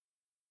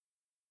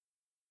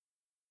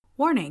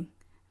Warning: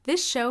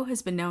 this show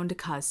has been known to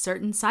cause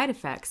certain side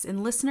effects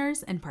in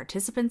listeners and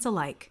participants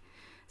alike.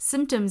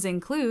 Symptoms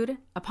include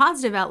a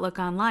positive outlook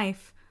on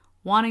life,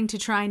 wanting to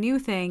try new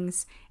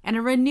things, and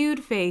a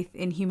renewed faith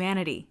in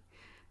humanity.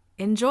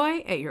 Enjoy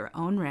at your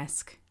own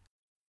risk.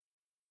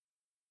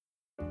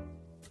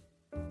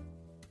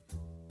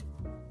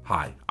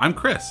 Hi, I'm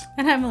Chris.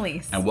 And I'm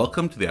Elise. And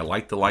welcome to the I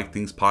Like to Like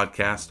Things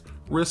podcast,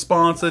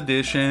 Response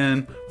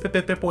Edition.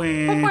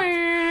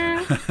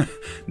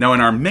 Now,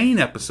 in our main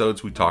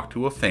episodes, we talk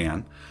to a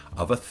fan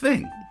of a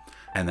thing,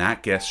 and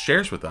that guest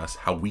shares with us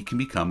how we can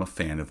become a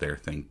fan of their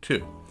thing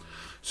too.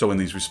 So in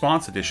these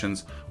response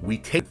editions, we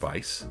take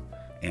advice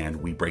and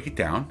we break it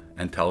down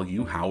and tell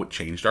you how it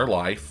changed our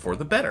life for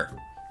the better.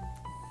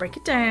 Break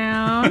it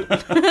down.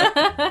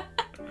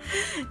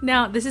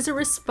 Now, this is a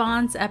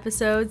response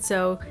episode,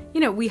 so,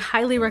 we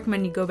highly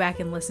recommend you go back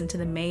and listen to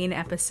the main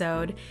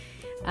episode.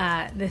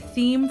 The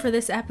theme for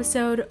this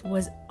episode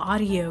was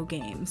audio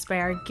games by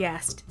our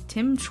guest,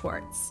 Tim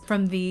Schwartz,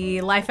 from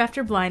the Life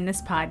After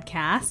Blindness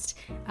podcast,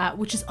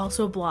 which is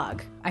also a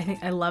blog.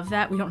 I love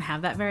that. We don't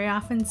have that very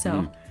often,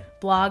 so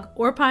blog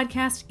or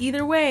podcast,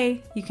 either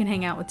way, you can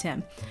hang out with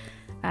Tim.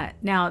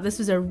 Now, this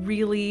was a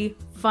really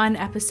fun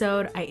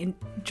episode. I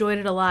enjoyed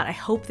it a lot. I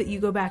hope that you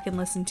go back and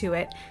listen to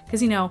it,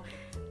 because,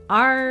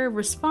 our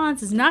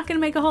response is not going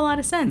to make a whole lot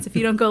of sense if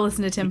you don't go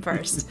listen to Tim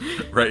first.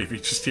 Right, if you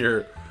just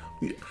hear...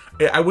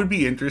 It would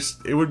be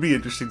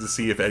interesting to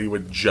see if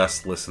anyone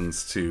just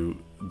listens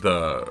to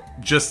the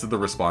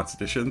response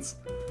editions.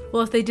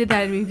 Well, if they did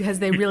that, it'd be because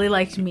they really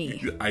liked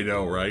me. I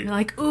know, right? They're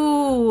like,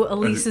 ooh,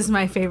 Elise is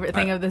my favorite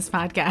thing of this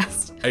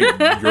podcast.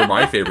 You're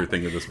my favorite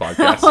thing of this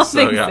podcast. Oh,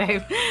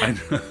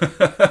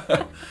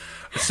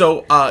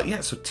 so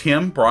yeah. So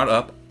Tim brought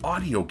up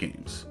audio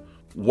games.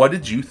 What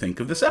did you think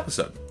of this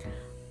episode?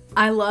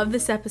 I love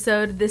this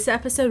episode. This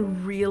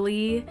episode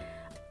really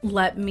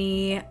let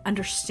me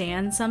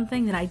understand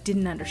something that I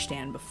didn't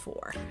understand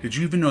before. Did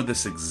you even know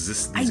this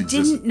existed? I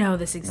didn't know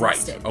this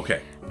existed. Right,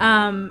 okay.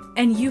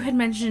 And you had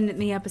mentioned in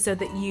the episode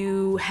that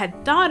you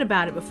had thought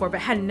about it before,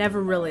 but had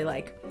never really,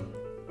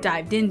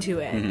 dived into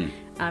it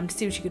to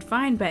see what you could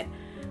find. But,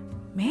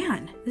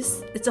 man,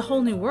 it's a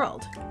whole new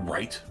world.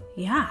 Right?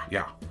 Yeah.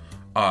 Yeah.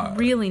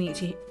 Really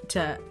need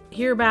to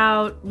hear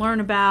about, learn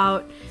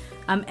about.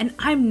 And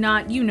I'm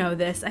not,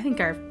 this, I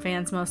think our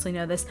fans mostly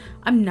know this,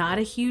 I'm not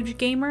a huge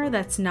gamer.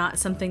 That's not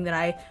something that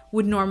I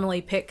would normally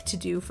pick to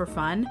do for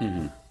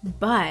fun.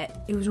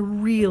 But it was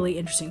really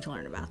interesting to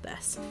learn about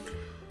this.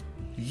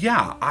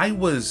 Yeah, I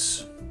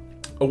was,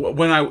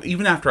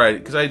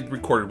 because I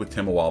recorded with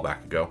Tim a while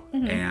back ago,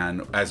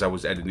 and as I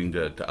was editing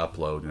to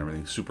upload and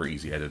everything, super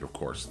easy edit, of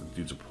course, the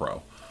dude's a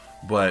pro.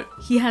 But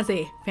he has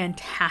a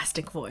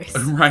fantastic voice.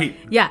 Right?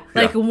 Yeah,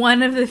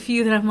 one of the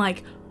few that I'm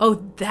like,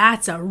 oh,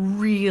 that's a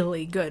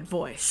really good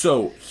voice.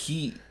 So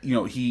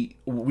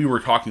we were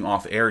talking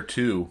off air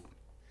too,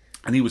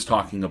 and he was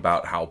talking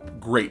about how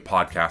great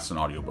podcasts and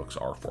audiobooks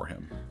are for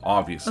him,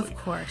 obviously. Of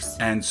course.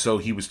 And so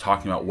he was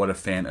talking about what a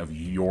fan of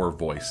your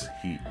voice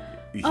he is.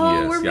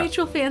 We're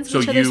mutual fans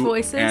of each other's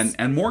voices.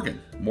 And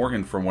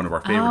Morgan from one of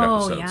our favorite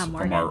episodes,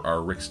 from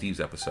our Rick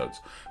Steves episodes,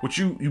 which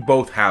you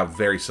both have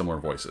very similar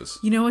voices.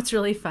 You know what's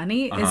really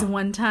funny is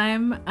one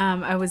time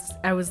I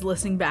was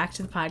listening back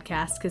to the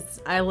podcast,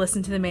 because I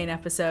listen to the main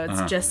episodes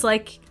just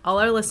like all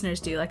our listeners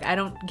do. Like, I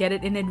don't get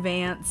it in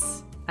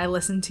advance. I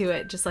listen to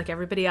it just like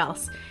everybody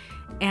else.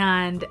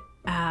 And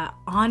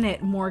on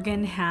it,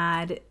 Morgan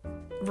had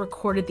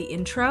recorded the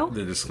intro,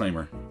 the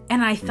disclaimer,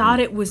 and I thought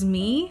it was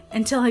me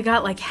until I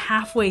got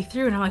halfway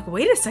through, and I'm like,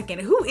 wait a second,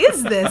 who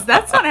is this?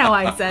 That's not how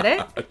I said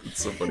it.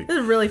 It's so funny. This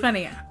is really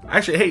funny.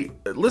 Actually, hey,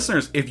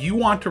 listeners, if you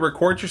want to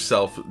record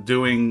yourself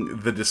doing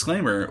the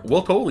disclaimer,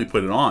 we'll totally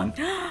put it on.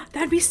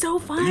 That'd be so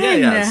fun.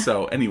 Yeah.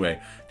 So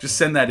anyway, just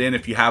send that in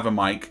if you have a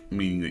mic,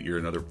 meaning that you're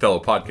another fellow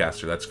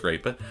podcaster. That's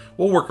great, but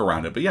we'll work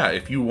around it. But yeah,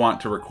 if you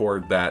want to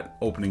record that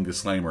opening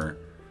disclaimer,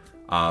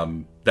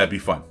 that'd be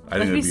fun. I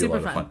think it'd be a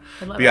lot of fun.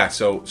 But yeah,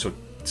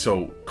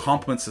 so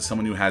compliments to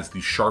someone who has the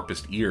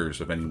sharpest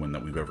ears of anyone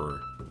that we've ever.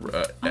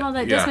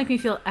 That does make me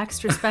feel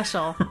extra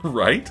special.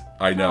 Right?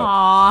 I know.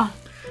 Aww.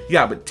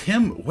 Yeah, but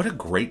Tim, what a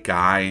great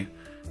guy.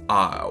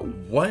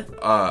 What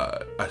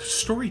a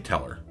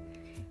storyteller.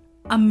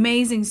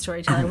 Amazing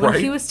storyteller. Right?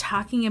 When he was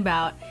talking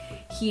about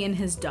he and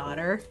his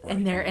daughter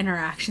and their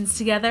interactions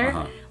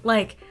together,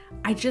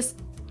 I just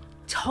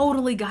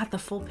totally got the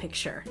full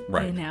picture.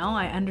 Right.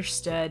 I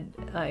understood,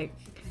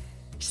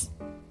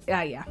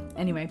 yeah.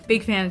 Anyway,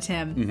 big fan of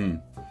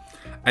Tim.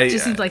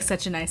 Just seems like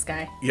such a nice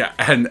guy. Yeah,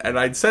 and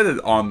I'd said it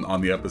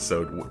on the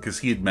episode because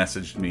he had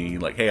messaged me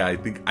like, "Hey, I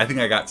think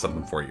I got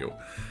something for you,"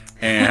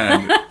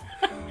 and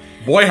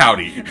boy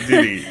howdy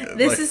did he!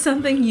 This is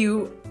something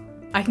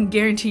I can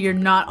guarantee you're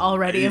not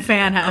already a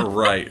fan of.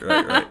 Right.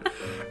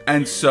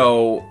 And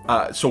so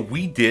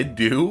we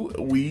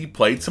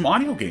played some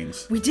audio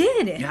games. We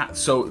did. Yeah.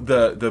 So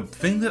the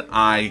thing that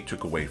I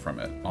took away from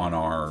it on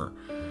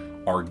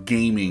our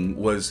gaming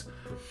was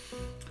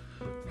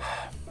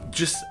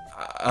just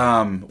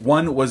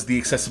one was the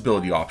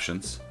accessibility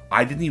options.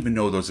 I didn't even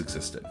know those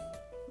existed.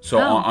 So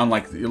on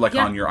like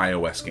Yeah. on your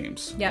iOS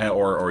games, Yeah.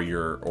 or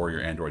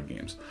your Android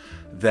games,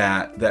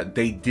 that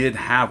they did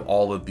have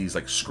all of these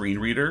like screen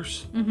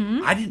readers.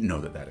 Mm-hmm. I didn't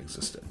know that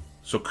existed.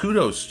 So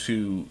kudos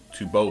to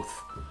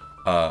both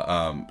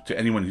to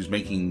anyone who's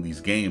making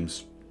these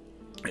games,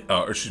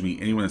 or excuse me,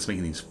 anyone that's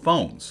making these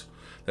phones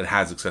that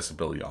has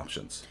accessibility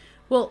options.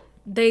 Well,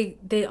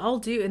 they all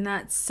do, and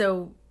that's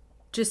so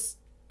just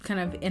kind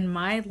of in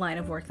my line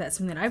of work, that's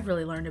something that I've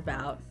really learned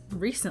about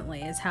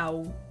recently, is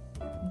how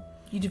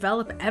you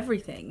develop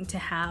everything to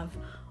have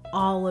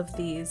all of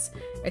these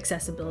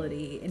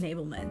accessibility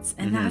enablements.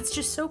 And that's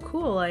just so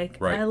cool. Like,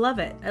 Right. I love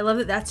it. I love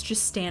that that's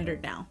just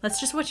standard now. That's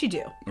just what you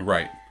do.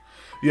 Right.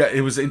 Yeah,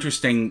 it was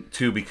interesting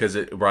too because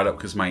it brought up,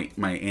 because my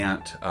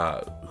aunt,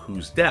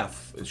 who's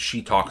deaf,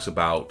 she talks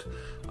about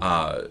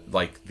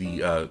like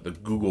the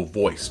Google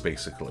Voice,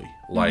 basically,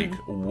 like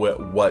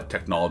what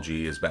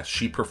technology is best.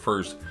 She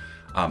prefers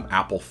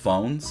Apple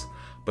phones,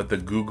 but the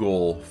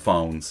Google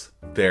phones,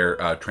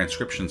 their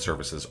transcription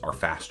services are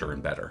faster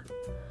and better.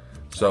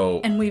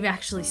 So And we've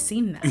actually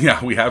seen that.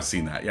 yeah, we have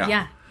seen that. Yeah,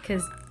 Yeah,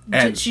 because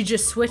And- she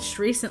just switched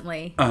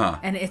recently,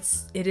 and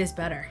it is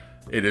better.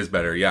 it is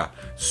better. Yeah.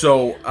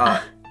 So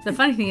The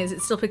funny thing is,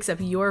 it still picks up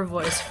your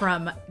voice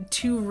from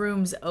 2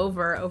 rooms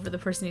over the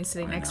person who's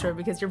sitting next to her,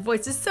 because your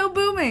voice is so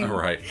booming.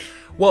 right.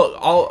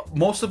 Well,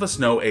 most of us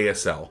know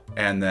ASL,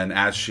 and then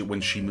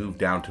when she moved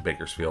down to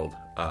Bakersfield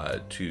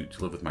to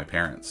live with my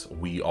parents,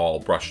 we all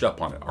brushed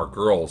up on it. Our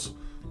girls,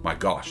 my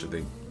gosh,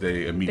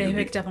 they immediately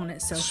They picked up on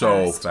it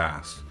so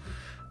fast.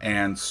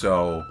 And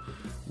so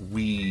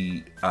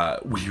we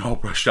all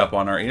brushed up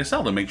on our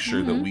ASL to make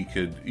sure that we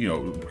could,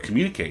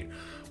 communicate.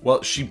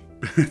 Well,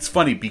 it's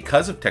funny,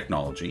 because of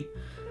technology,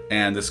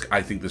 and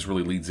I think this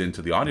really leads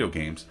into the audio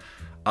games.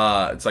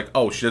 It's like,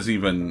 oh, she doesn't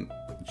even,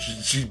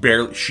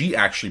 she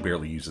actually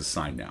barely uses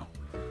sign now.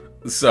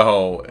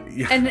 So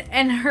yeah.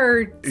 And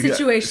her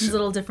situation's she- a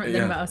little different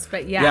than most,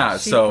 but she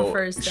so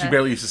prefers she that.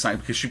 barely uses sign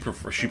because she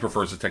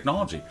prefers the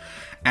technology.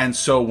 And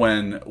so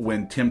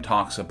when Tim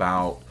talks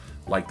about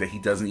like that, he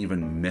doesn't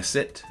even miss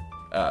it.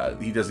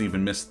 He doesn't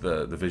even miss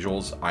the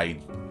visuals.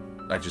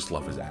 I just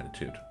love his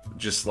attitude.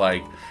 Just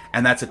like,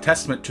 and that's a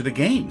testament to the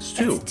games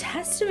too. It's a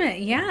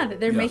testament, that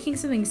they're making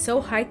something so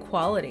high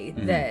quality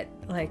that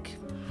like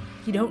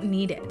you don't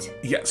need it.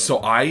 Yeah. So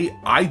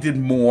I did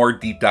more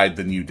deep dive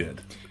than you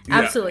did. Yeah,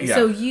 Absolutely. yeah.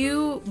 So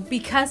you,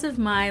 because of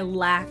my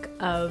lack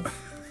of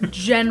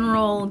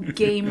general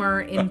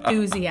gamer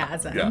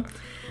enthusiasm,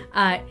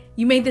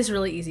 you made this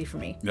really easy for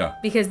me. Yeah.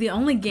 Because the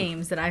only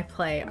games that I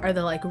play are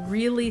the like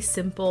really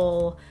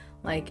simple,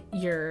 like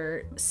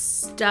you're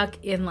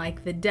stuck in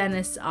like the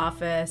dentist's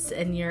office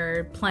and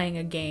you're playing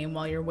a game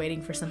while you're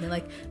waiting for something.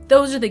 Like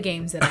those are the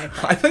games that I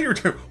play. I thought you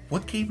were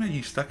what game are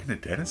you stuck in a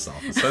dentist's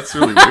office? That's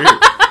really weird.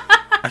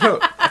 I know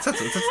that's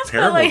a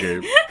terrible Like-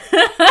 game.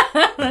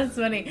 That's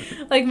funny.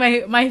 Like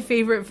my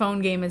favorite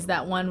phone game is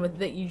that one with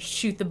that you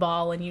shoot the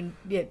ball and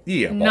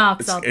it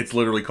knocks off. It's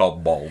literally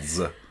called Balls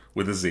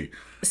with a Z.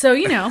 So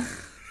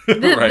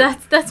Right.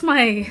 that's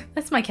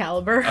my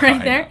caliber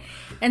right there.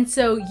 And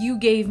so you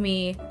gave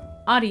me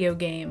audio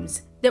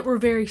games that were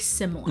very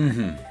similar.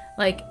 Mm-hmm.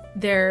 Like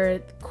they're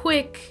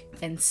quick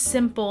and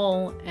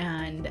simple,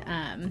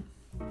 and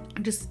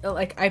just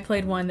like I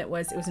played one that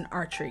was an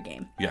archery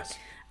game. Yes.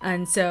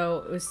 And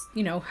so it was,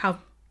 how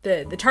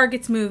the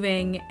target's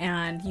moving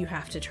and you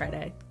have to try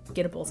to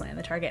get a bullseye on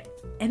the target.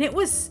 And it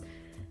was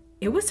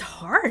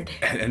hard.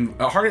 And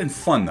hard and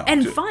fun though.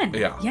 And too. fun.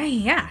 Yeah.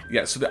 Yeah.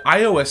 Yeah, so the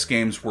iOS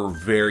games were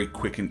very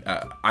quick, and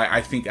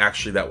I think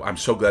actually that I'm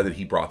so glad that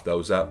he brought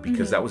those up,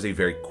 because that was a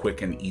very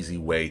quick and easy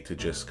way to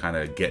just kind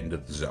of get into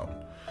the zone.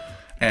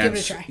 And Give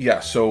it a try. Yeah,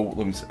 so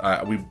let me see,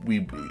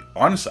 we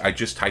honestly, I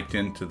just typed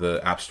into the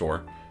App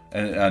Store,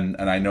 and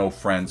I know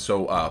friends.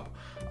 So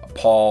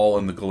Paul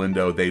and the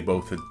Galindo, they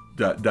both had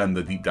done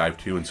the deep dive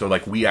too, and so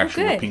like we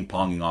actually were good. ping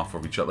ponging off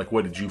of each other. Like,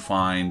 what did you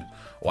find?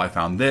 Well, I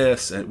found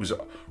this, and it was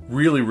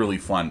really, really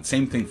fun.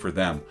 Same thing for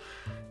them.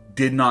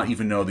 Did not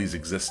even know these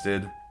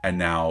existed, and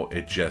now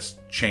it just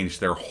changed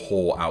their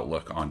whole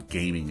outlook on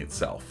gaming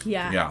itself.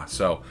 Yeah.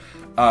 So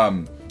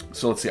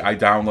let's see. I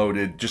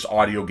downloaded just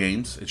audio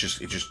games. It's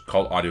just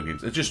called audio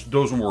games.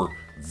 Those were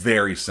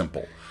very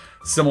simple,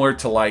 similar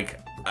to like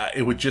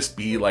it would just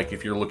be like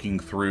if you're looking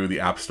through the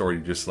App Store, you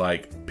just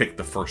like pick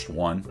the first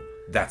one.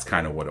 That's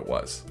kind of what it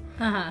was.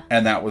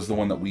 And that was the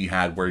one that we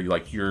had where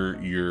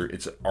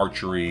it's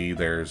archery.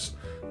 There's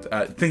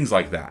things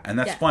like that, and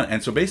that's fun.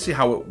 And so basically,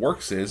 how it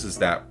works is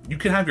that you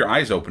can have your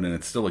eyes open and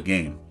it's still a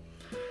game,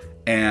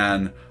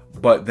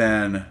 but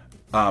then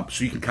so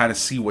you can kind of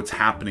see what's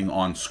happening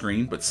on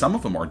screen. But some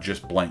of them are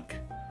just blank.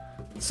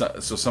 So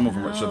some of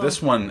them are. So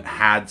this one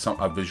had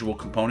a visual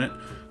component.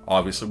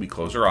 Obviously, we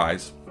closed our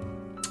eyes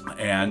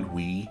and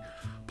we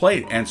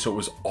played, and so it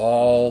was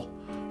all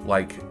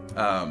like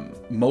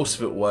most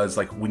of it was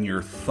like when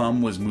your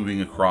thumb was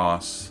moving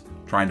across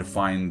trying to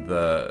find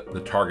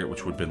the target,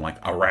 which would have been like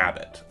a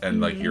rabbit, and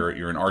like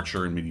you're an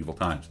archer in medieval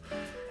times.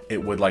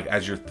 It would, like,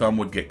 as your thumb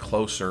would get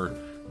closer,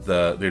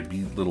 there'd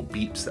be little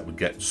beeps that would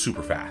get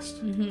super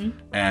fast.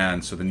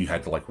 And so then you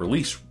had to like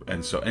release.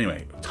 And so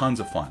anyway, tons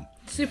of fun.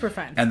 Super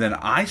fun. And then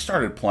I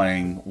started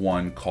playing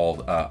one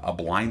called A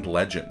Blind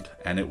Legend,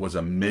 and it was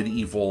a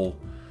medieval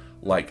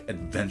like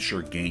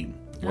adventure game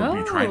where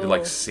you're trying to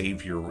like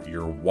save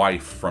your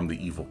wife from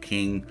the evil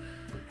king.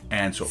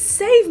 And so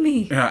save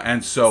me. Yeah,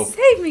 and so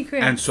save me,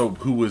 Chris. And so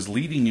who was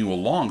leading you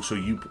along? So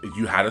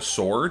you had a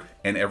sword,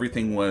 and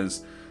everything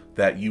was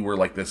that you were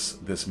like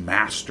this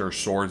master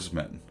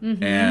swordsman.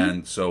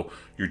 And so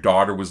your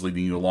daughter was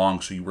leading you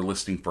along, so you were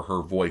listening for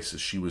her voice as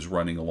she was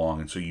running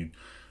along, and so you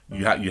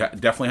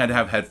definitely had to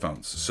have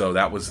headphones. So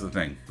that was the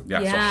thing.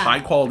 Yeah. So high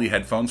quality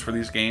headphones for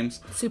these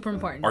games super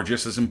important are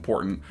just as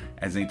important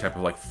as any type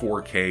of like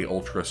 4K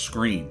ultra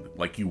screen.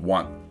 Like you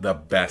want the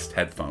best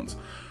headphones.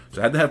 So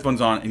I had the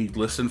headphones on, and you'd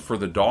listen for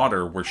the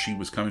daughter where she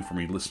was coming from.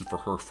 You'd listen for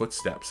her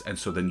footsteps, and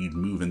so then you'd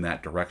move in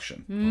that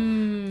direction.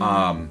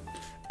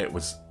 It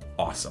was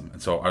awesome.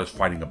 And so I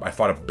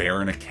fought a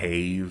bear in a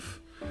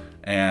cave,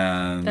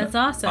 and that's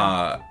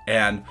awesome.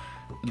 And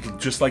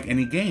just like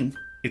any game,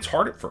 it's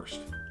hard at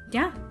first.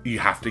 Yeah. You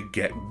have to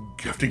get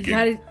good.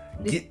 Gotta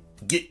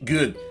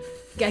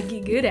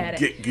Get good at it.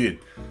 Get good.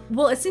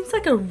 Well, it seems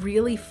like a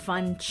really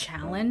fun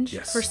challenge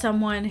Yes. for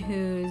someone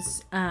who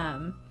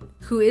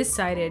is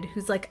sighted,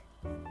 who's like,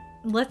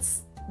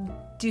 let's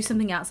do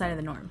something outside of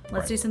the norm.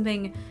 Let's do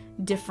something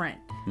different.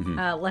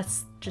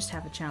 Let's just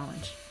have a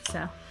challenge.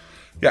 So.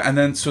 Yeah, and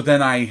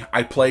then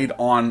I played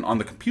on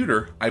the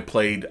computer. I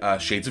played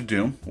Shades of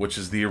Doom, which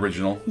is the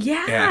original.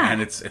 Yeah.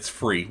 And it's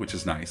free, which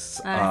is nice.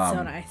 It's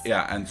so nice.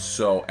 Yeah,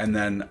 so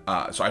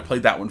I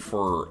played that one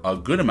for a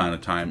good amount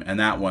of time, and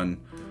that one,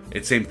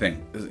 it's same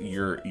thing.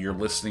 You're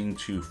listening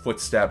to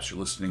footsteps, you're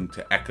listening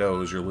to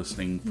echoes, you're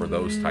listening for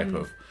those type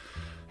of.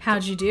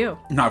 How'd you do?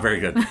 Not very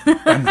good.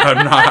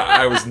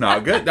 I was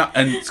not good. No,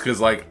 and it's because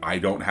like I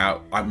don't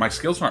have my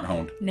skills aren't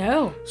honed.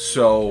 No.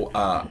 So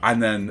and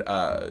then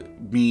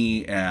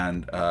me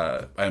and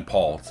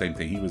Paul, same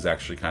thing. He was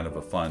actually kind of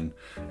a fun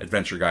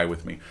adventure guy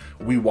with me.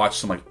 We watched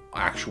some like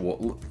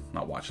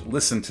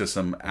listen to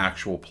some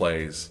actual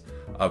plays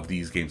of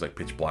these games like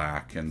Pitch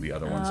Black and the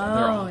other ones. And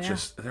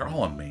they're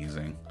all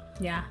amazing.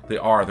 Yeah. They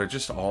are. They're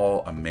just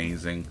all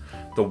amazing.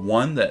 The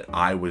one that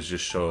I was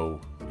just so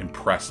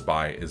impressed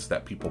by is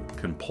that people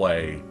can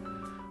play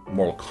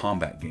Mortal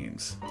Kombat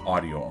games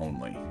audio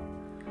only.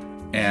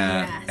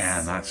 And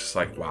that's just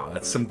like, wow,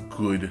 that's some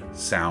good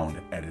sound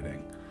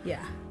editing.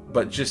 Yeah.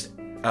 But just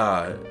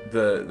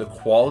the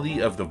quality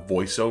of the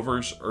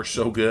voiceovers are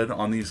so good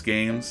on these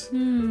games.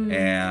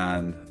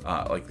 And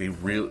like they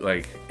really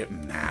like it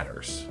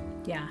matters.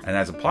 Yeah. And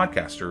as a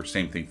podcaster,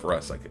 same thing for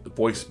us. Like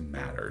voice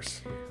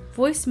matters.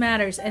 Voice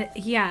matters. And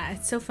yeah,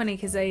 it's so funny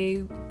because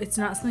it's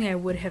not something I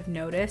would have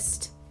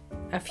noticed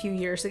a few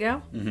years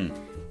ago.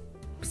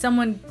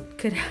 Someone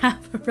could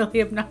have a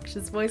really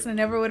obnoxious voice and I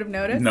never would have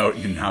noticed. No,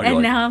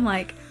 now I'm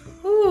like,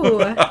 ooh,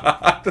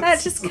 that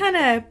just kind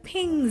of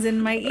pings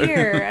in my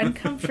ear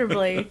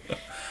uncomfortably.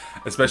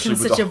 Especially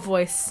with such a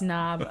voice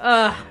snob.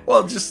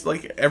 Well, just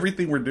like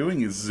everything we're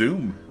doing is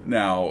Zoom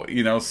now,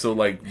 so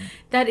like...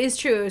 That is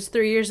true. It was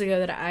 3 years ago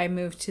that I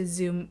moved to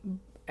Zoom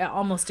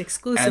almost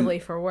exclusively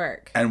for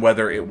work. And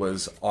whether it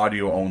was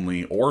audio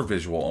only or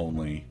visual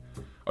only,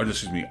 or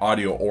excuse me,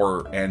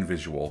 audio and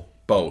visual,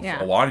 both.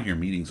 Yeah. A lot of your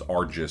meetings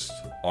are just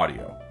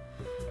audio,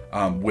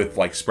 with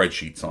like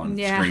spreadsheets on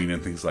screen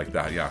and things like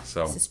that. Yeah,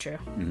 so this is true.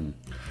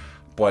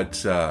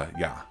 But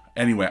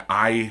anyway,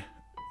 I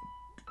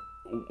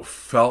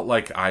felt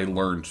like I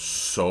learned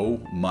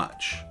so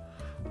much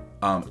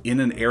in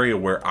an area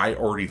where I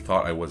already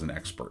thought I was an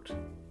expert.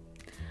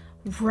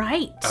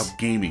 Right. Of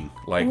gaming.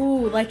 Like,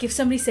 ooh, like if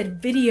somebody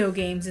said video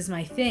games is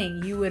my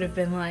thing, you would have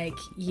been like,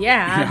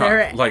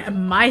 they're like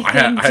my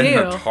thing I too.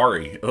 had an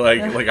Atari.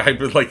 Like I've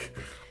been like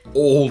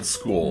old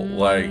school,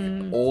 like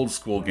old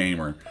school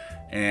gamer.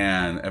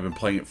 And I've been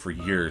playing it for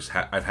years.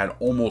 I've had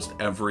almost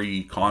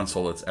every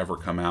console that's ever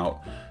come out.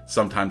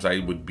 Sometimes I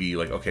would be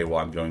like, okay, well,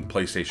 I'm going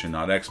PlayStation,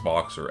 not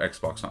Xbox, or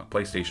Xbox, not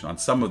PlayStation on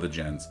some of the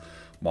gens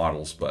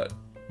models. But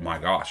my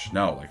gosh,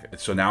 no. Like,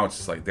 so now it's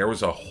just like there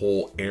was a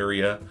whole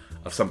area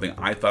of something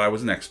I thought I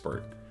was an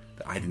expert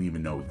that I didn't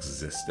even know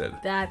existed.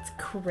 That's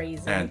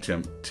crazy. And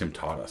Tim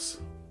taught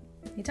us.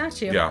 He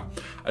taught you. Yeah.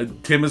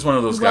 Tim is one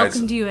of those guys.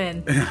 Welcomed you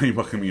in. He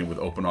welcomed me in with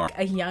open arms.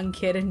 A young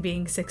kid and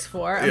being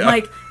 6'4". I'm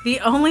like, the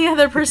only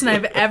other person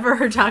I've ever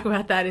heard talk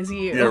about that is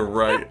you. You're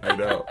right. I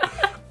know.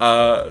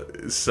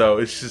 So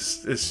it's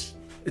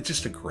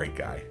just a great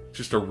guy.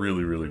 Just a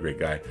really, really great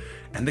guy.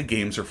 And the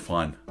games are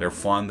fun. They're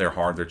fun. They're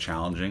hard. They're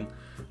challenging.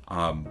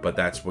 But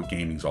that's what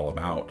gaming's all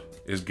about.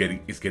 Is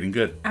getting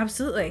good.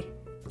 Absolutely.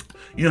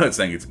 You know that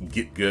saying? It's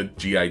get good.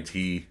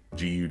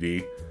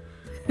 GITGUD.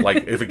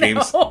 Like if a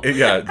game's I've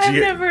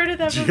never heard of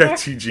that before.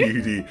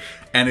 GITGUD,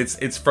 and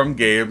it's from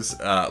games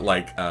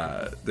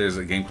there's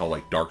a game called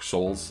like Dark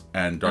Souls,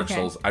 and Dark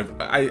Souls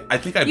I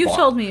think I You've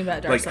told me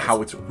about Dark Souls. Like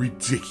how it's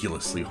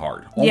ridiculously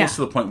hard, almost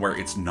to the point where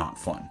it's not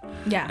fun.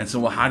 Yeah. And so,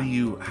 well, how do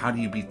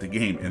you beat the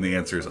game? And the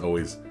answer is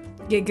always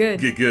Get good.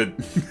 Get good.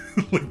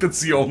 Like,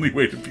 that's the only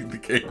way to beat the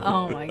game.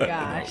 Oh my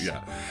gosh.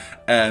 Yeah.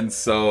 And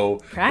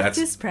so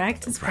practice.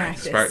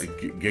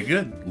 Get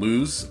good.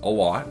 Lose a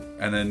lot,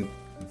 and then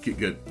get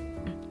good.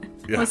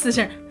 Yeah. What's the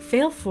term?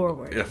 Fail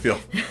forward. Yeah,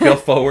 fail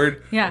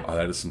forward. Yeah. Oh,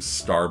 that is some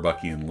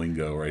Starbuckian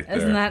lingo right there.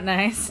 Isn't that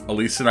nice?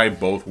 Elise and I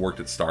both worked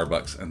at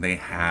Starbucks, and they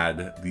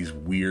had these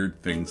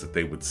weird things that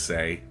they would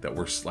say that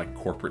were like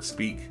corporate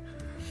speak.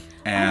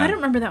 And I don't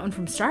remember that one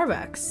from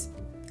Starbucks.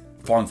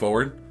 falling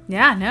forward.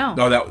 Yeah, no.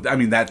 No,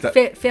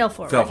 that Fail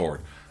forward. Fail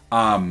forward.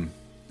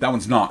 That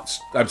one's not.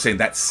 I'm saying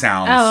that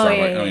sounds. Oh,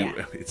 Starbucks. yeah, I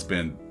mean, it's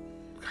been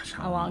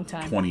a long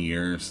time. 20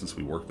 years since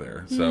we worked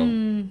there. So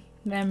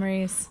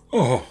Memories.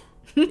 oh,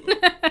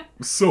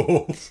 so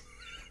old.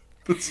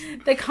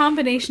 The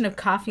combination of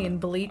coffee and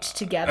bleach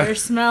together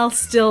smell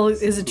still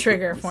is a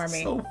trigger for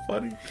me. So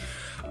funny.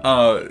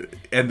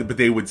 But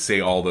they would say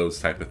all those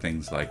type of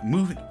things like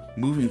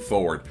moving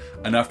forward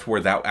enough to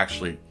where that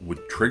actually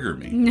would trigger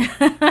me.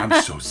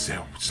 I'm so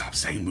sad. Stop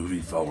saying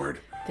moving forward.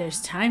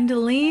 There's time to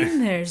lean.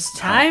 There's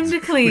time to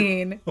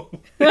clean. Oh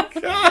my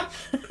gosh.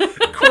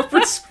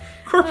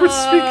 Corporate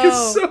speak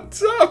is so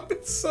dumb.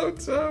 It's so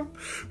dumb.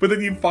 But then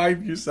you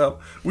find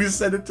yourself. We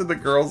said it to the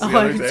girls the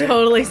other day. I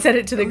totally said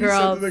it to the We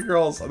girls. said to the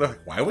girls. And they're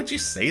like, why would you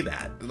say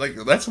that? Like,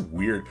 that's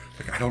weird.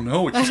 Like, I don't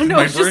know. It I just don't in know.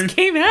 my It brain. just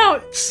came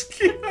out. Just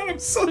came out. I'm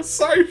so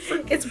sorry.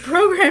 It's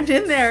programmed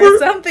in there or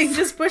something.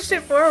 Just pushed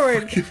it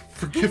forward.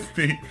 Forgive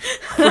me.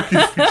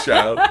 Forgive me,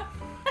 child.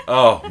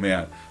 Oh,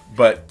 man.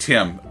 But,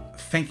 Tim,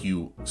 thank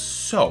you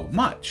so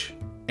much.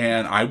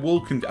 And I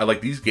will,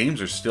 like, these games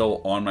are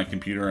still on my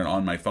computer and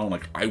on my phone.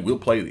 Like, I will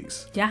play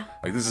these. Yeah.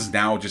 Like, this is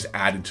now just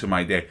added to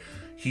my day.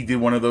 He did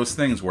one of those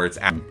things where it's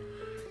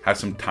have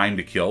some time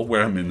to kill,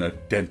 where I'm in the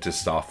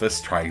dentist's office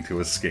trying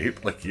to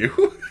escape, like you.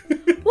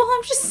 Well,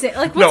 I'm just saying,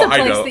 like, what's No, a I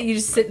place know. that you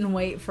just sit and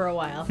wait for a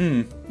while?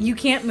 You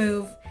can't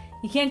move.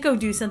 You can't go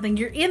do something.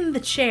 You're in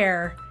the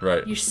chair.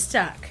 Right. You're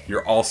stuck.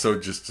 You're also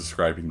just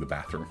describing the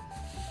bathroom.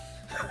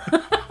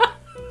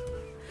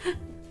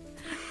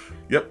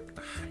 Yep.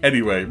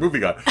 Anyway,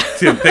 moving on.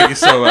 Tim, thank you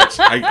so much.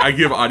 I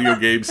give audio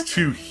games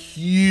 2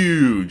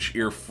 huge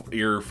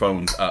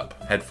earphones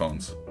up.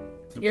 Headphones.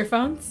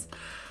 Earphones?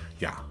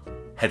 Yeah.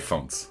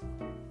 Headphones.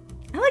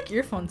 I like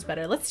earphones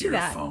better. Let's do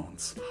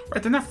Earphones.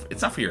 Right, they're not,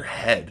 it's not for your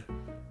head.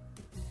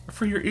 They're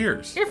for your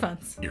ears. that.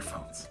 Earphones.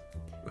 Earphones.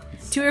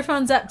 2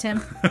 earphones up,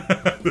 Tim.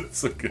 That's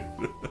so good.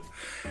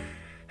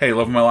 Hey,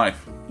 love of my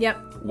life.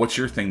 Yep. What's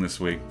your thing this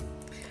week?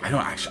 I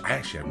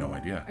actually have no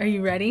idea. Are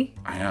you ready?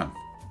 I am.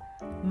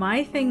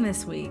 My thing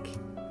this week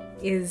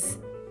is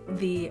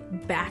the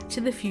Back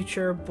to the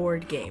Future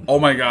board game. Oh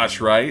my gosh,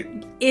 right?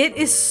 It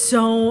is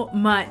so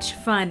much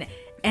fun.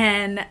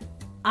 And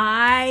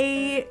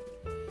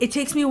it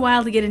takes me a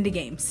while to get into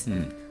games.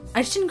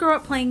 I just didn't grow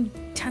up playing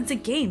tons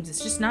of games.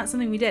 It's just not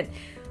something we did.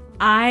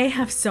 I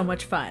have so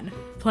much fun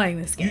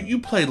playing this game. You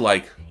played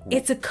like...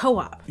 It's a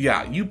co-op.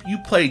 Yeah, you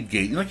played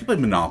game, like you played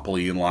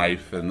Monopoly in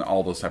life and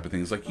all those type of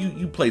things. Like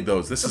you played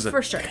those. This is a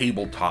For sure.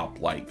 tabletop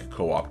like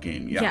co-op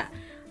game. Yeah.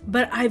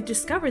 But I've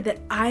discovered that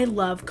I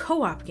love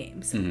co-op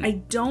games.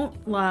 I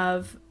don't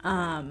love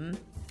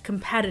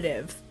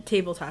competitive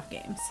tabletop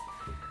games.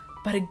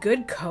 But a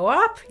good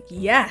co-op?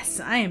 Yes,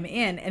 I am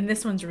in. And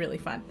this one's really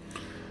fun.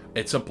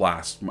 It's a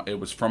blast. It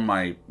was from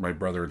my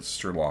brother and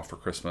sister-in-law for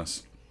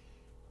Christmas.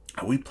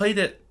 We played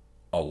it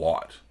a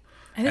lot.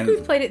 I think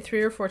we've played it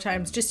 3 or 4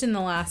 times just in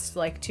the last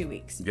 2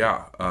 weeks.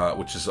 Yeah,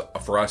 which is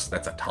for us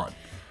that's a ton.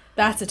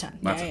 That's a ton.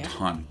 That's a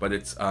ton. But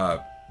it's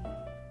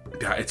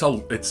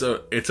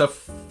it's a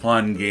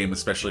fun game,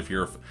 especially if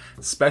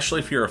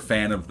you're a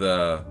fan of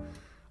the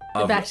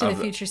Back to the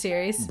Future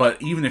series.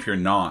 But even if you're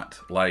not,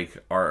 like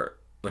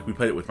we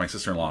played it with my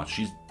sister-in-law.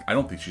 I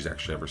don't think she's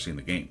actually ever seen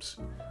the games.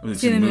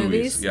 Seen the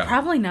movies? Yeah.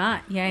 Probably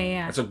not.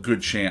 Yeah. That's a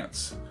good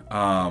chance.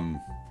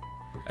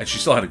 And she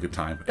still had a good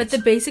time. But the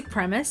basic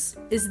premise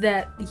is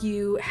that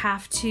you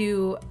have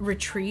to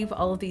retrieve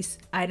all of these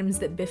items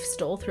that Biff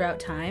stole throughout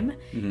time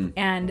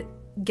and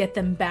get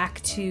them back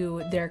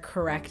to their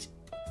correct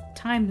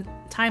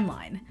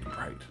timeline.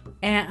 Right.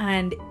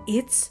 And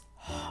it's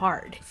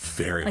hard.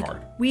 Very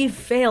hard. We've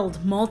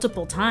failed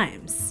multiple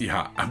times.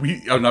 Yeah.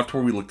 Enough to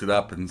where we looked it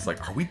up and it's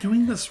like, are we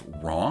doing this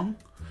wrong?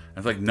 And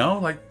it's like, no,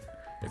 like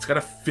it's got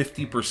a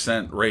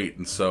 50% rate,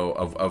 and so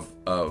of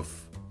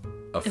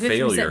A 50%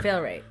 failure.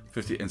 fail rate.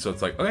 50, and so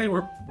it's like, okay,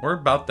 we're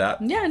about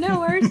that. Yeah,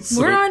 no, we're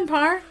So- we're on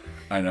par.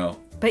 I know.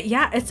 But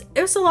yeah,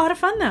 it was a lot of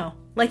fun though.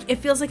 Like, it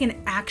feels like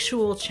an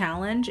actual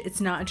challenge.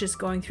 It's not just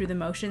going through the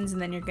motions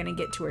and then you're gonna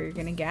get to where you're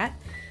gonna get.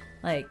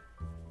 Like,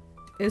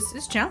 it's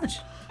a challenge.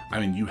 I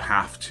mean, you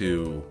have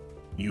to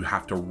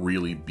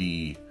really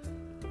be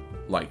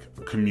like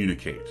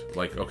communicate.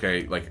 Like,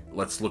 okay, like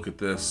let's look at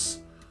this.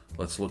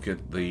 Let's look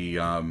at the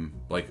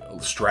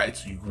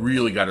You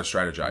really got to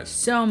strategize.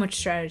 So much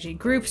strategy,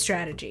 group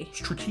strategy.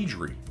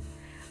 Strategery.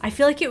 I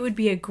feel like it would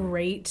be a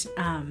great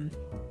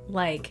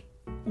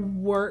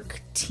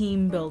work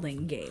team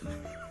building game.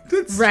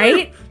 That's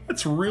Right? true.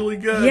 It's really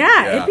good.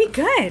 Yeah, it'd be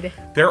good.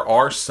 There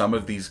are some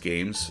of these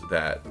games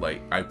that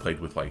like I played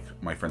with like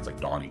my friends like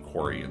Donnie,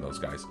 Corey, and those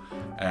guys,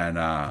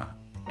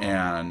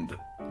 and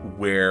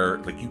where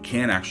like you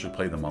can actually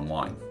play them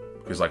online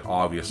because like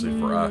obviously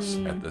for us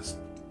at this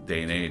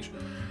day and age,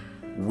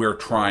 we're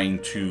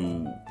trying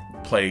to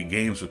play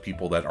games with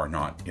people that are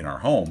not in our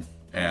home,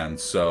 and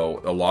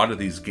so a lot of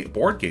these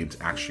board games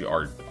actually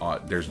are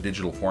there's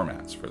digital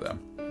formats for them.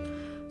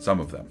 Some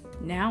of them.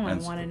 Now I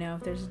want to know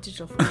if there's a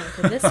digital format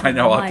for this one. I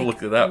know, I'll have to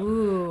look it up.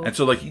 Ooh. And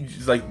so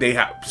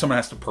someone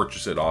has to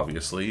purchase it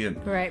obviously,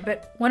 and right,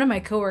 but one of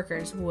my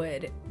coworkers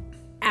would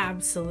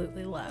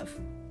absolutely love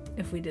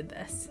if we did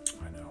this.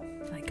 I know.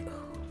 Like,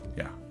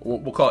 yeah,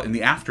 we'll call it in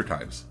the after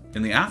times.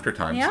 In the after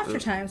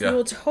times, we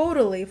will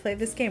totally play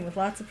this game with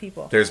lots of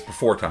people. There's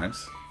before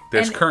times.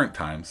 There's current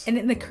times. And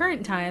in the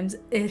current times,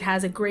 it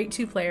has a great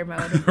 2-player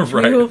mode, which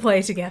right. we will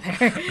play together.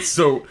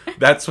 So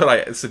that's what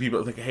I said.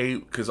 People like, hey,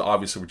 because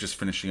obviously we're just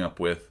finishing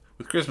up with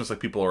Christmas. Like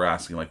people are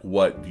asking, like,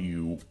 what do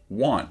you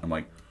want? I'm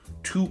like,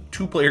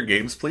 two-player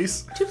games,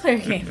 please. 2-player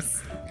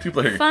games.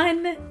 2-player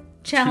fun,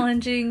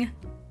 challenging,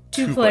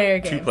 2-player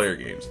games. 2-player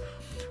games.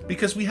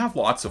 Because we have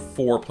lots of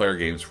 4-player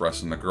games for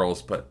us and the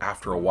girls, but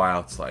after a while,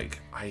 it's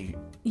like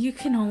you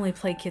can only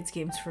play kids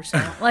games for so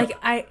long.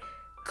 Like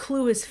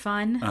Clue is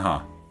fun.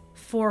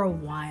 For a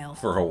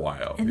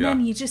while. And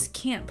then you just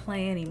can't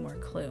play any more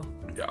Clue.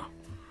 Yeah.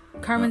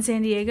 Carmen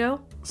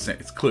Sandiego?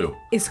 It's Clue.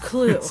 Is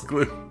Clue. It's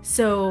Clue.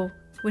 So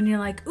when you're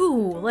like,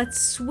 ooh,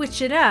 let's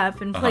switch it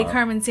up and play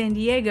Carmen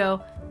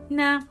Sandiego,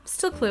 nah,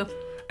 still Clue.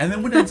 And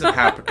then what ends up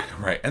happening,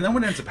 right? And then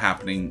what ends up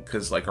happening,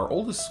 because like our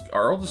oldest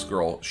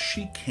girl,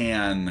 she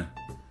can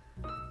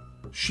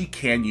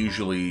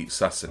usually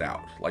suss it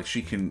out. Like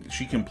she can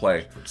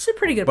play. She's a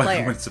pretty good but player.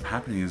 But what ends up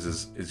happening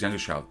is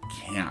youngest child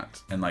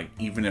can't, and like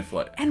even if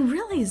like and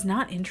really is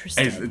not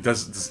interested. It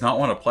does not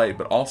want to play,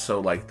 but also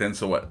like then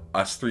so what?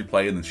 Us 3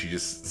 play, and then she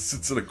just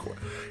sits in a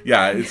corner.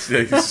 Yeah, it's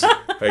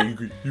hey,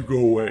 you go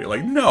away.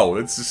 Like no,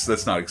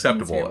 that's not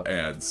acceptable.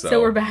 And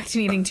so we're back to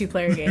needing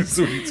 2-player games.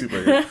 So we need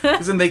 2-player games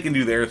because then they can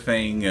do their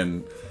thing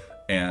and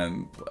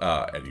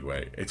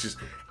anyway, it's just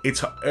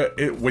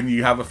when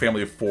you have a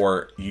family of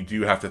 4, you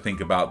do have to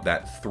think about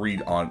that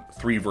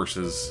 3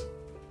 versus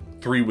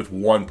 3 with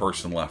one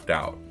person left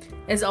out.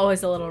 Is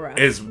always a little rough.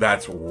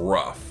 That's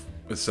rough.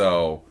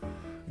 So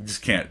you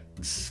just can't.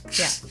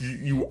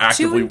 You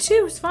actively 2 and 2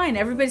 is fine.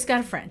 Everybody's got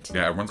a friend.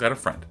 Yeah, everyone's got a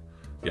friend.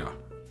 Yeah,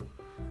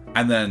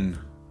 and then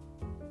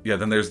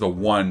there's the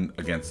 1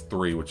 against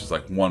 3, which is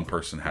like one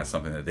person has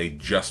something that they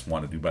just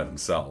want to do by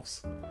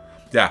themselves.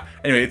 Yeah.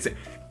 Anyway,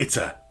 it's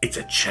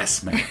a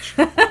chess match.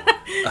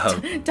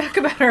 Talk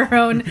about our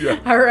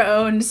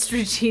own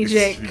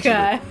strategic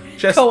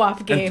chess,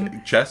 co-op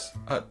game. Chess,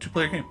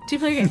 2-player game.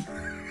 2-player game.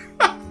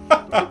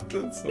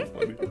 That's so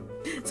funny.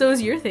 So what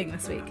was your thing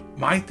this week?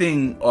 My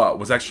thing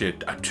was actually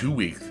a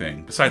 2-week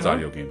thing. Besides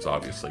audio games,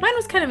 obviously. Mine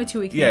was kind of a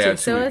 2-week thing too,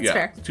 so it's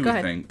fair. 2-week Go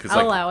ahead. thing.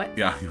 I'll allow it.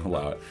 Yeah, you'll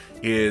allow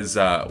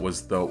it.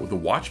 Was the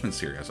Watchmen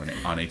series on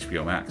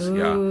HBO Max?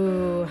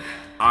 Ooh. Yeah.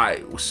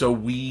 So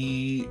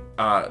we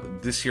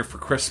this year for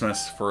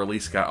Christmas for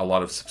Elise got a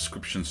lot of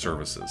subscription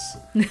services.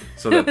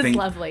 So that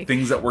lovely.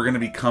 Things that were going to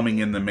be coming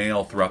in the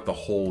mail throughout the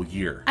whole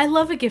year. I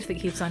love a gift that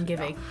keeps on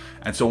giving.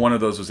 And so one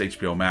of those was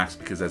HBO Max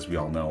because, as we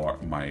all know,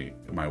 my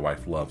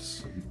wife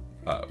loves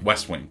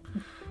West Wing.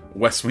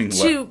 West Wing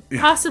to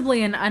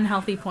possibly an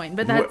unhealthy point,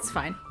 but that's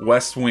fine.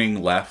 West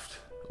Wing left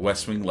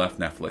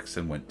Netflix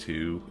and went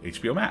to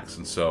HBO Max,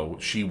 and so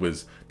she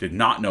did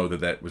not know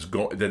that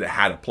it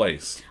had a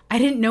place. I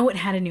didn't know it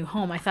had a new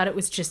home. I thought it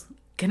was just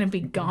gonna be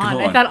gone.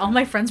 I thought all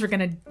my friends were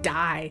gonna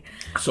die.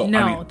 So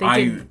no,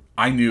 they didn't.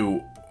 I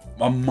knew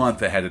a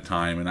month ahead of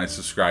time, and I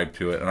subscribed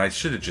to it, and I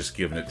should have just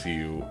given it to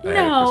you.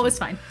 No, it was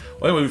fine.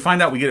 Well, anyway, we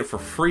find out we get it for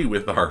free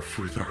with our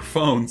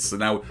phones. So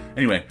now,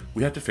 anyway,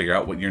 we have to figure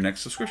out what your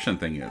next subscription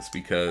thing is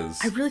because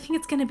I really think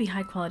it's gonna be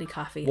high quality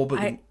coffee. Well,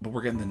 but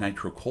we're getting the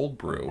Nitro Cold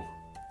Brew.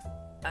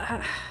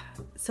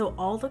 So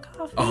all the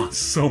coffee? Oh,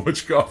 so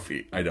much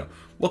coffee. I know.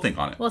 We'll think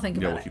on it. We'll think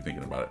about it. We'll keep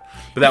thinking about it.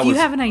 But if you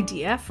have an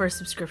idea for a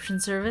subscription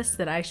service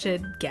that I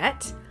should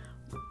get,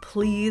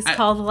 please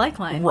call the like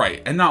line.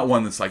 Right, and not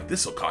one that's like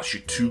this will cost you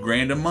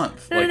 $2,000 a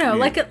month. No,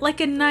 like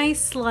a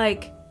nice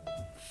like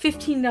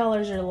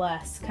 $15 or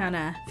less kind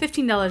of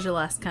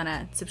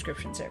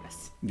subscription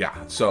service. Yeah.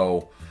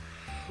 So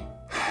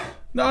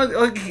no,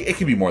 it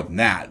could be more than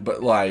that,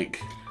 but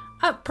like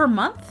per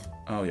month.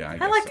 Oh yeah,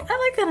 I like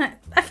that.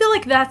 I feel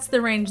like that's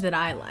the range that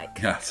I like.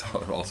 Yeah, it's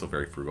also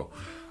very frugal.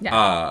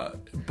 Yeah.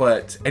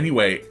 But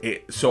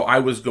anyway, so I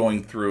was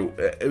going through.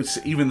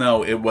 Even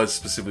though it was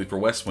specifically for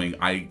West Wing,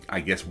 I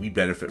guess we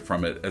benefit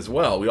from it as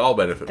well. We all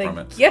benefit from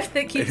it. The gift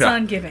that keeps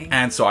on giving.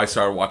 And so I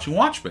started watching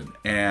Watchmen.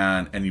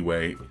 And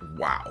anyway,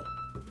 wow.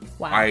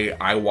 I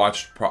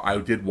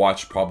did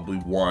watch probably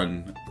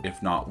one,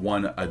 if not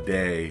one a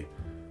day,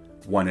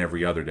 one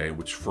every other day,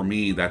 which for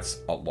me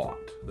that's a lot.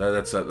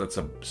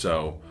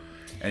 So.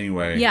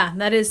 Anyway. Yeah,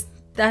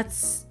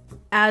 that's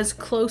as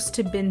close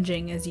to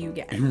binging as you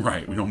get.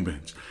 Right, we don't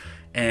binge.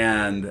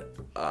 And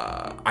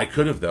I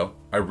could have, though.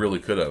 I really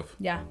could have.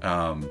 Yeah.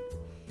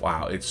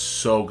 Wow, it's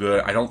so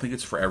good. I don't think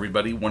it's for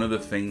everybody. One of the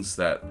things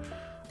that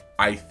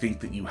I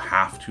think that you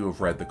have to have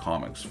read the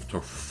comics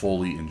to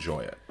fully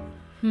enjoy it.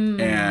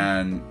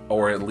 And,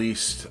 or at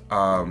least...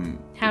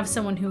 have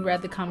someone who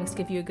read the comics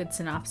give you a good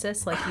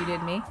synopsis like you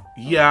did me.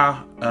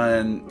 Yeah,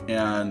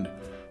 and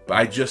but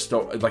I just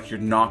don't, like, you're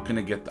not going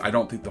to get, I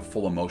don't think the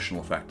full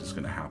emotional effect is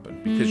going to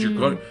happen because you're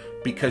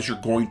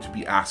going to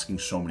be asking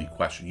so many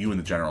questions, you in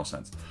the general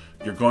sense.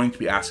 You're going to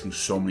be asking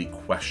so many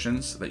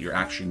questions that you're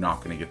actually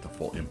not going to get the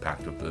full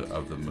impact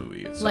of the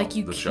movie itself. Like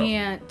you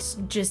can't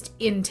just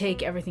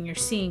intake everything you're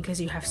seeing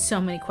because you have so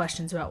many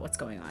questions about what's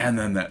going on. And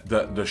then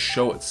the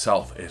show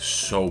itself is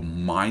so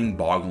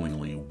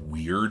mind-bogglingly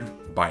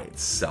weird by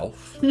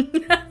itself.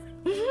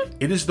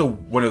 It is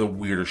one of the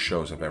weirdest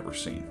shows I've ever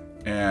seen.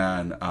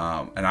 And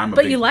I'm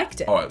But you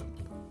liked it. Oh, it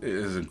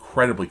is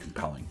incredibly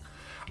compelling.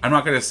 I'm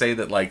not going to say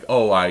that like,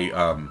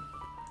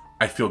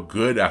 I feel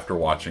good after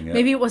watching it.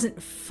 Maybe it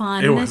wasn't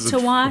fun to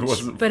watch,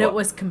 but it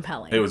was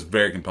compelling. It was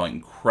very compelling,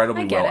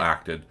 incredibly well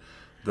acted.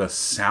 The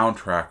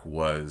soundtrack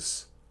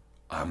was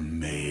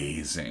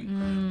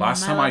amazing.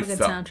 Last time I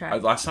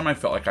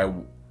felt like I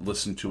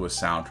listened to a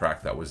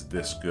soundtrack that was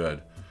this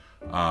good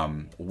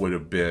would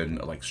have been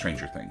like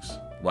Stranger Things.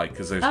 Like,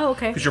 because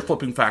you're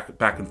flipping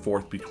back and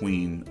forth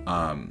between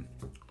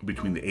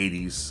the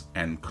 80s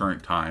and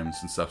current times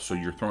and stuff, so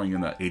you're throwing in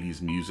that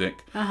 80s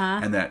music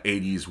and that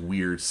 80s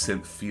weird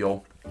synth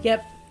feel.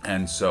 Yep.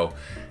 And so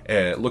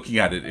looking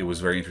at it, it was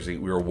very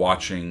interesting. We were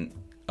watching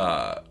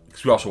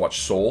because we also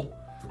watched Soul,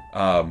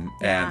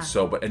 and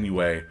so, but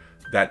anyway,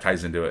 that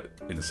ties into it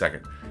in a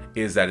second,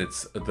 is that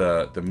it's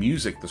the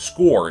music, the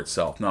score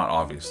itself, not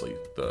obviously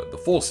the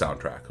full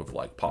soundtrack of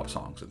like pop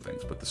songs and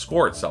things, but the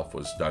score itself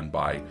was done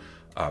by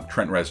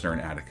Trent Reznor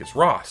and Atticus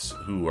Ross,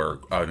 who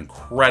are an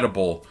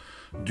incredible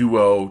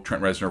duo.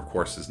 Trent Reznor, of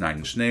course, is Nine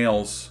Inch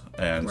Nails,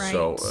 and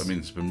so I mean,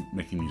 he's been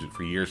making music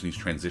for years, and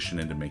he's transitioned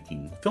into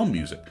making film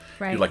music.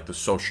 Right. He like The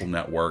Social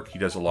Network. He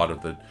does a lot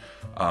of the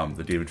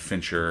David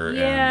Fincher.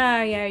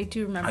 Yeah, I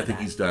do remember. I think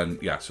he's done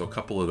so a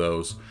couple of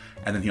those,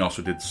 and then he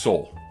also did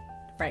Soul.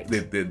 Right.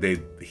 They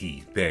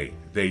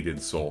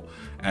did Soul,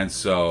 and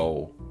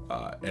so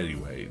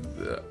anyway,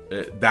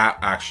 that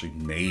actually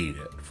made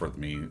it for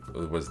me.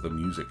 It was the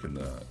music in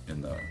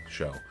the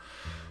show.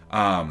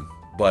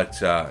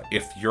 But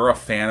if you're a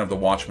fan of the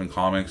Watchmen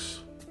comics,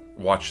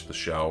 watch the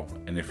show.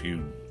 And if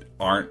you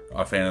aren't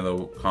a fan of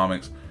the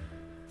comics,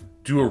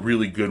 do a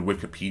really good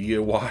Wikipedia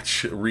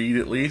read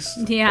at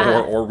least.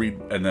 Yeah. Or read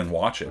and then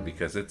watch it,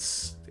 because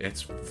it's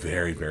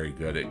very, very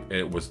good.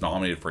 It was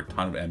nominated for a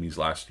ton of Emmys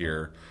last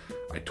year.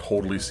 I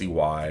totally see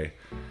why.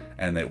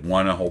 And it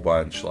won a whole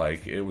bunch.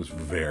 Like, it was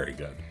very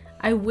good.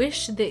 I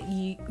wish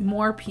that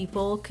more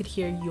people could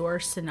hear your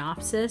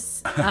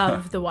synopsis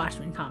of the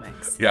Watchmen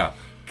comics. Yeah.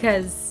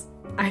 Because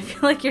I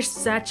feel like you're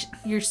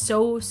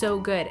so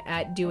good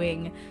at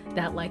doing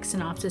that, like,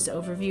 synopsis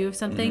overview of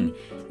something.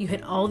 You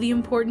hit all the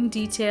important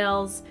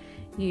details.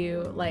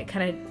 You like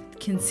kind of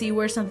can see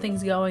where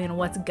something's going and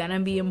what's gonna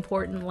be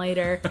important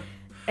later.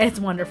 It's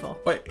wonderful.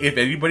 But if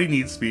anybody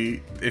needs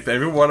me, if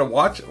you want to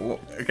watch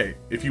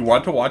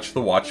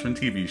the Watchmen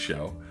TV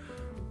show,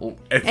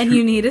 and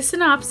you need a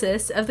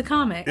synopsis of the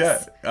comics,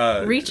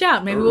 reach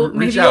out. Maybe we'll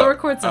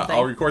record something.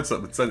 I'll record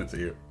something and send it to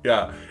you.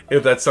 Yeah,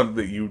 if that's something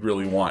that you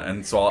really want.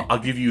 And so I'll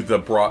give you the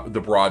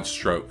broad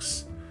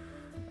strokes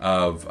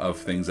of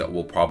things that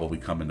will probably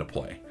come into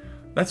play.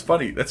 That's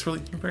funny. That's really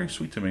very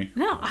sweet to me.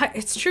 No,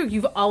 it's true.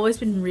 You've always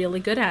been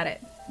really good at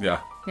it. Yeah.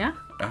 Yeah.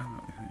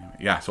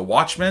 Yeah. So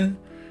Watchmen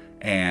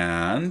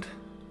and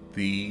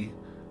the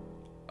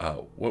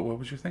what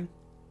was your thing?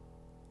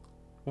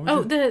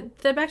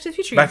 The Back to the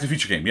Future game. Back to the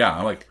Future game. Yeah,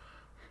 I'm like,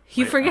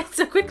 you forget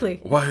so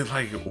quickly. What?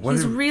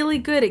 He's really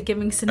good at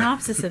giving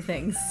synopsis of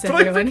things.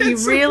 Everyone, he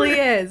really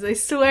is. I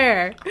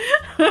swear.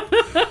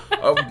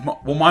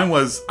 Well, mine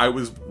was, I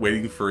was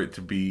waiting for it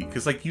to be,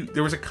 because like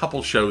there was a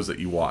couple shows that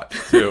you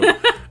watched too,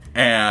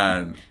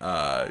 and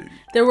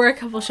there were a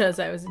couple shows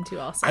I was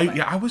into also.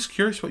 I was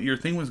curious what your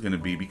thing was going to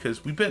be,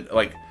 because we've been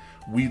like,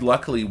 we're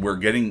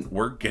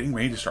getting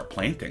ready to start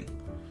planting.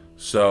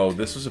 So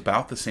this was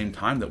about the same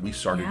time that we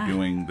started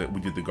doing that. We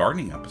did the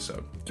gardening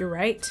episode. You're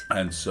right.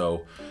 And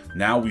so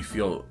now we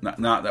feel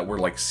not that we're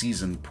like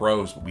seasoned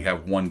pros, but we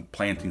have one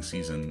planting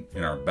season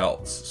in our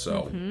belts.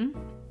 So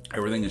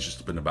everything has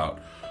just been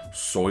about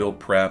soil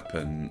prep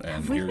and.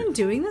 Have we been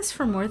doing this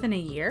for more than a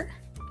year?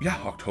 Yeah,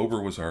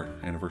 October was our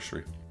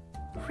anniversary.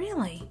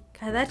 Really?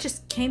 God, that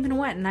just came and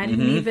went, and I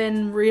didn't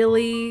even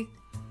really.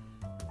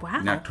 Wow.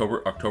 And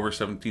October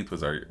 17th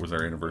was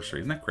our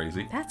anniversary. Isn't that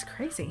crazy? That's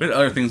crazy. We had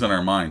other things on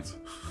our minds.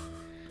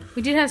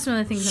 We did have some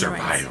other things on our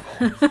minds.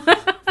 Survival.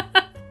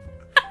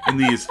 In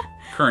these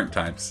current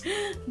times.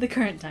 The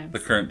current times. The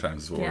current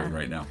times is what we're in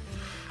right now.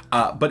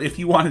 But if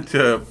you wanted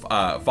to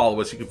follow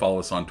us, you can follow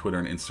us on Twitter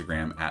and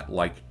Instagram at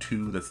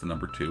like2, that's the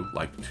number 2,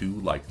 like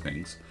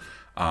things.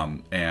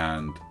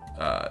 And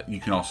you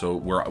can also,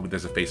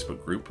 there's a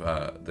Facebook group,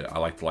 the I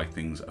Like to Like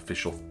Things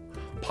official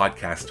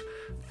podcast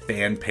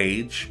fan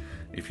page.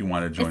 if you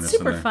want to join It's us.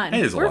 super in there. fun.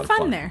 It is a We're lot of fun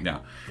fun there. Yeah.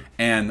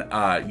 And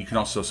you can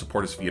also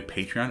support us via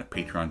Patreon at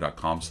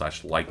patreon.com/like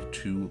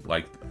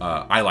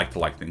I like to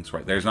like things.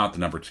 Right, there's not the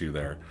number 2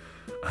 there.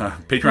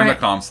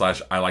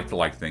 Patreon.com/I like to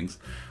like things.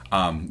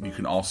 You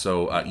can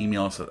also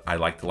email us at I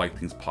like to like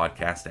things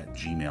podcast at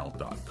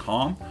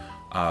gmail.com.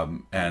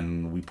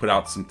 And we put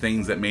out some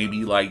things that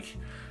maybe, like,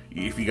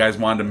 if you guys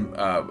wanted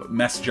to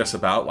message us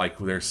about, like,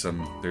 there's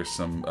some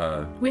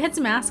We had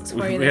some asks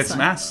for you. we had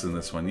some asks in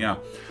this one, yeah.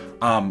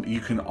 You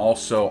can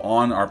also,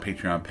 on our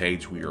Patreon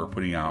page, we are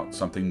putting out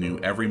something new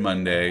every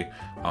Monday.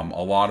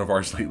 A lot of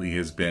ours lately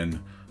has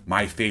been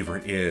my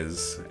favorite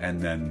is, and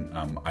then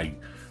I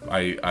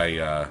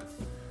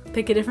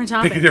Pick a different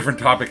topic. pick a different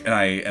topic, and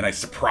I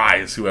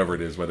surprise whoever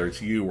it is, whether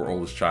it's you or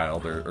oldest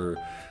child or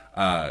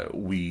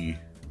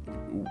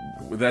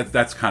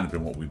that's kind of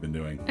been what we've been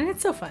doing. And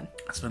it's so fun.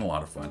 It's been a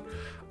lot of fun.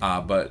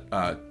 But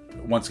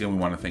once again, we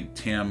want to thank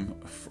Tim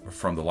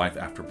from the Life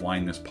After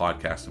Blindness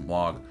podcast and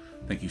blog.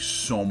 Thank you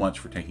so much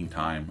for taking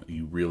time.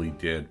 You really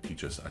did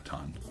teach us a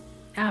ton.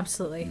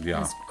 Absolutely.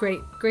 Yeah. It's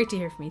great to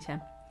hear from you,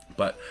 Tim.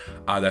 But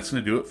that's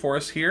going to do it for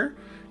us here.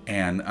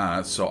 And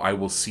so I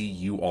will see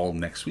you all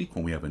next week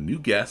when we have a new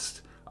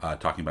guest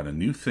talking about a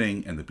new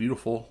thing, and the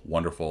beautiful,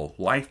 wonderful,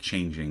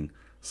 life-changing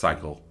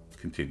cycle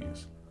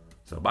continues.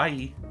 So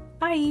bye.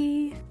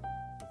 Bye.